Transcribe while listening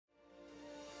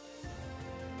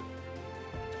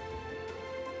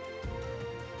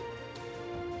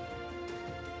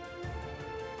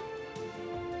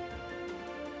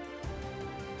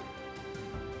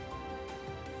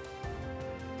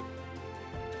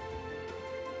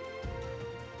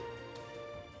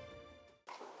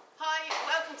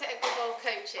Foal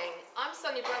Coaching. I'm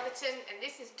Sonia Brotherton and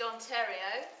this is Don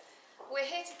Terrio. We're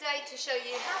here today to show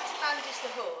you how to bandage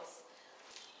the horse.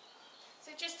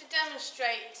 So just to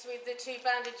demonstrate with the two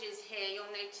bandages here, you'll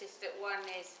notice that one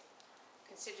is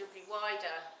considerably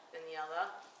wider than the other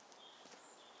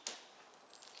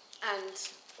and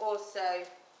also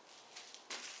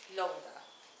longer.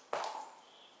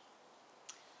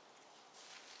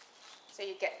 So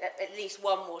you get at least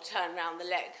one more turn round the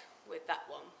leg with that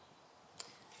one.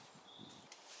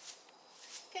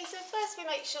 Okay, so first we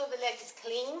make sure the leg is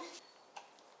clean.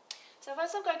 So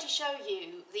first I'm going to show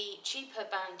you the cheaper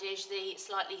bandage, the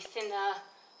slightly thinner,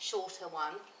 shorter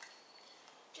one,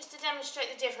 just to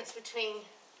demonstrate the difference between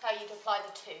how you'd apply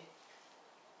the two.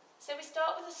 So we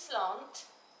start with a slant,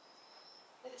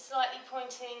 with it slightly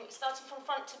pointing, starting from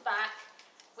front to back,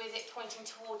 with it pointing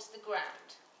towards the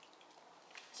ground.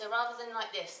 So rather than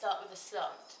like this, start with a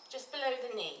slant, just below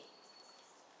the knee.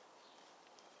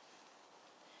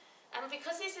 And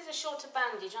because this is a shorter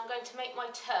bandage, I'm going to make my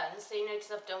turns. So you notice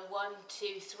I've done 1,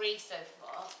 2, 3 so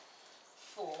far,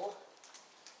 4,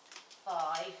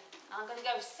 5. I'm going to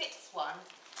go 6th one,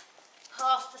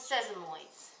 past the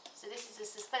sesamoids. So this is a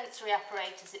suspensory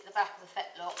apparatus at the back of the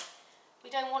fetlock. We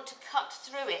don't want to cut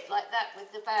through it like that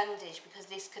with the bandage because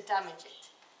this could damage it.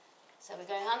 So we're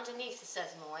going underneath the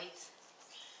sesamoids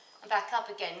and back up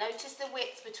again. Notice the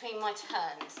width between my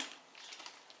turns.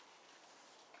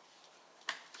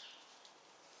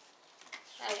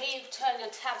 Now here you turn your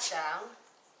tab down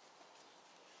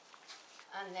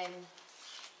and then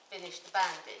finish the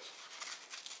bandage.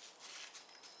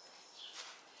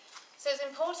 So it's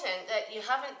important that you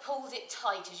haven't pulled it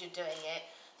tight as you're doing it.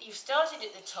 You've started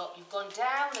at the top, you've gone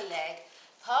down the leg,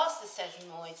 past the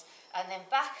sesamoids and then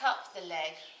back up the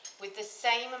leg with the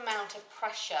same amount of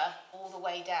pressure all the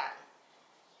way down.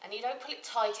 And you don't pull it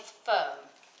tight, it's firm.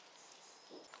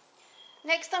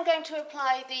 Next I'm going to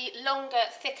apply the longer,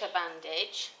 thicker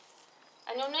bandage,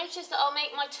 and you'll notice that I'll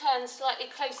make my turns slightly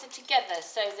closer together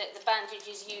so that the bandage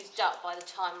is used up by the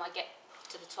time I get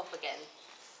to the top again.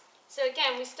 So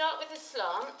again, we start with a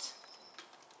slant,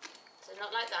 so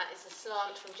not like that, it's a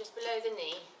slant from just below the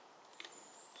knee,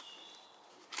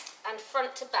 and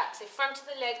front to back, so front of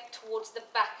the leg towards the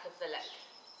back of the leg.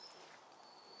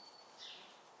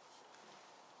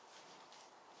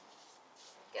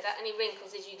 Get out any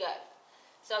wrinkles as you go.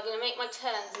 So I'm going to make my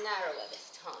turns narrower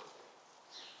this time.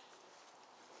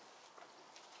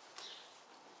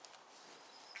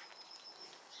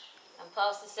 And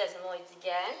past the sesamoids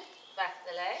again, back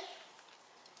of the leg,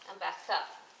 and back up.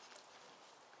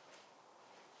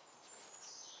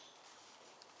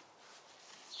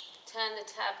 Turn the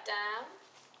tab down.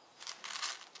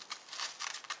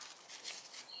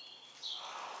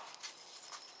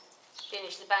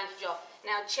 Finish the bandage off.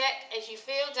 Now check as you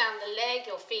feel down the leg,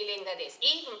 you're feeling that it's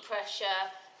even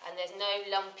pressure and there's no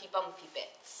lumpy bumpy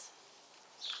bits.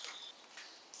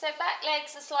 So back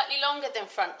legs are slightly longer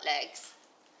than front legs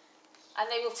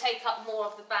and they will take up more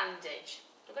of the bandage.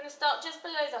 We're going to start just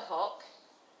below the hock.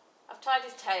 I've tied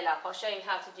his tail up, I'll show you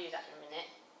how to do that in a minute.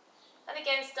 And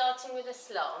again starting with a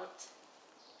slant.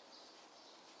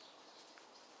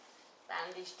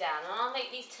 Bandage down, and I'll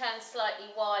make these turns slightly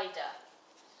wider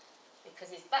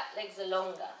because his back legs are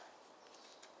longer.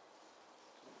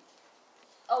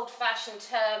 Old-fashioned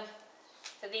term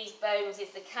for these bones is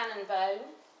the cannon bone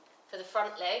for the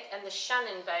front leg and the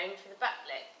Shannon bone for the back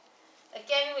leg.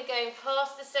 Again, we're going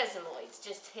past the sesamoids,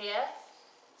 just here,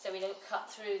 so we don't cut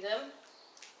through them.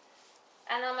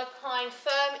 And I'm applying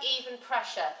firm, even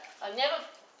pressure. I'm never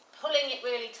pulling it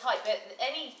really tight, but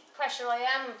any pressure I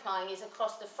am applying is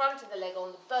across the front of the leg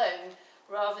on the bone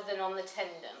rather than on the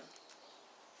tendon.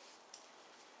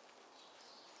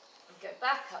 Go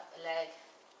back up the leg,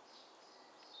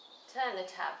 turn the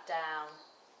tab down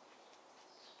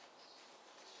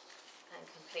and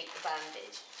complete the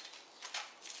bandage.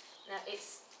 Now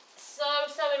it's so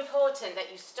important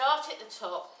that you start at the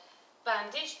top,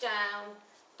 bandage down,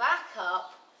 back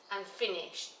up and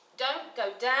finish. Don't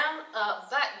go down, up,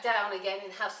 back down again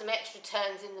and have some extra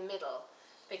turns in the middle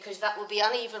because that will be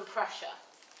uneven pressure.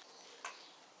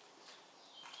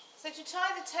 So to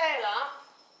tie the tail up,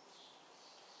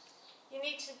 you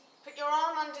need to put your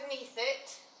arm underneath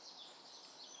it,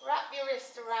 wrap your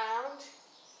wrist around,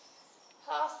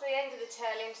 pass the end of the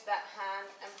tail into that hand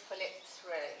and pull it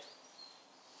through.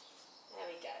 There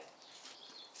we go.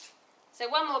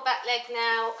 So one more back leg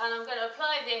now, and I'm going to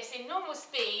apply this in normal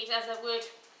speed as I would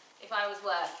if I was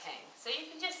working. So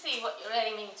you can just see what you're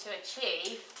aiming to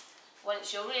achieve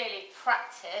once you're really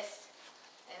practiced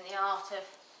in the art of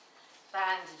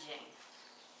bandaging.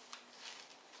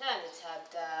 Turn the tab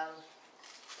down.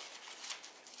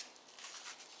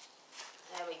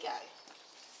 There we go.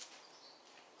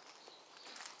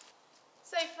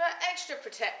 So for extra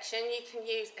protection, you can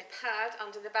use a pad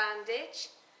under the bandage,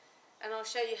 and I'll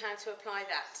show you how to apply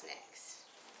that next.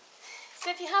 So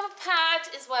if you have a pad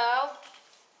as well,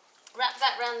 wrap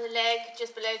that around the leg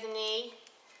just below the knee.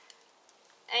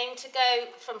 Aim to go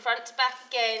from front to back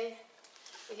again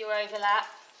with your overlap,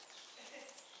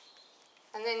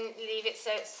 and then leave it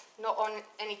so it's not on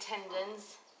any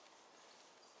tendons.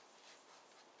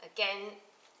 Again,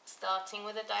 starting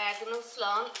with a diagonal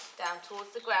slant down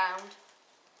towards the ground.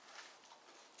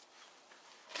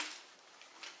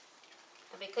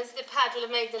 And because the pad will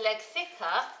have made the leg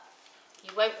thicker,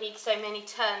 you won't need so many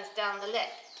turns down the leg.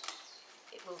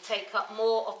 It will take up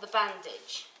more of the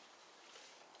bandage.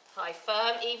 Apply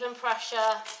firm, even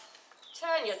pressure.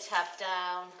 Turn your tab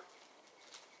down.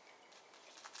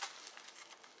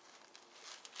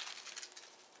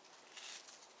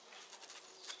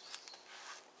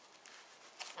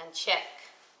 And check.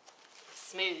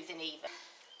 It's smooth and even.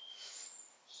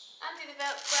 Undo the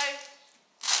Velcro.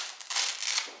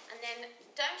 And then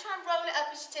don't try and roll it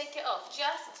up as you take it off.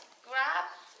 Just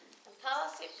grab and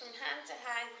pass it from hand to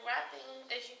hand, grabbing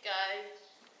as you go.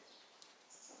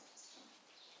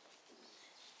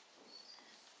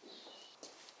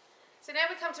 So now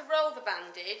we come to roll the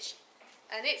bandage,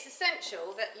 and it's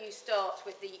essential that you start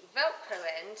with the Velcro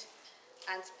end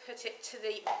and put it to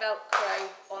the Velcro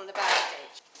on the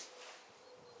bandage.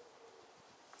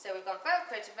 So we've gone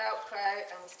Velcro to Velcro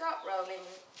and we start rolling.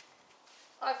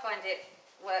 I find it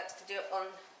works to do it on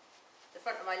the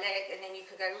front of my leg, and then you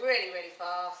can go really, really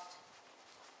fast.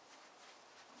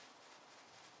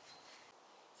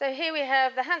 So here we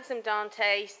have the handsome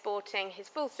Dante sporting his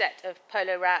full set of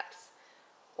polo wraps,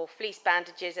 or fleece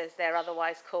bandages as they're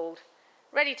otherwise called,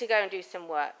 ready to go and do some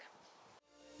work.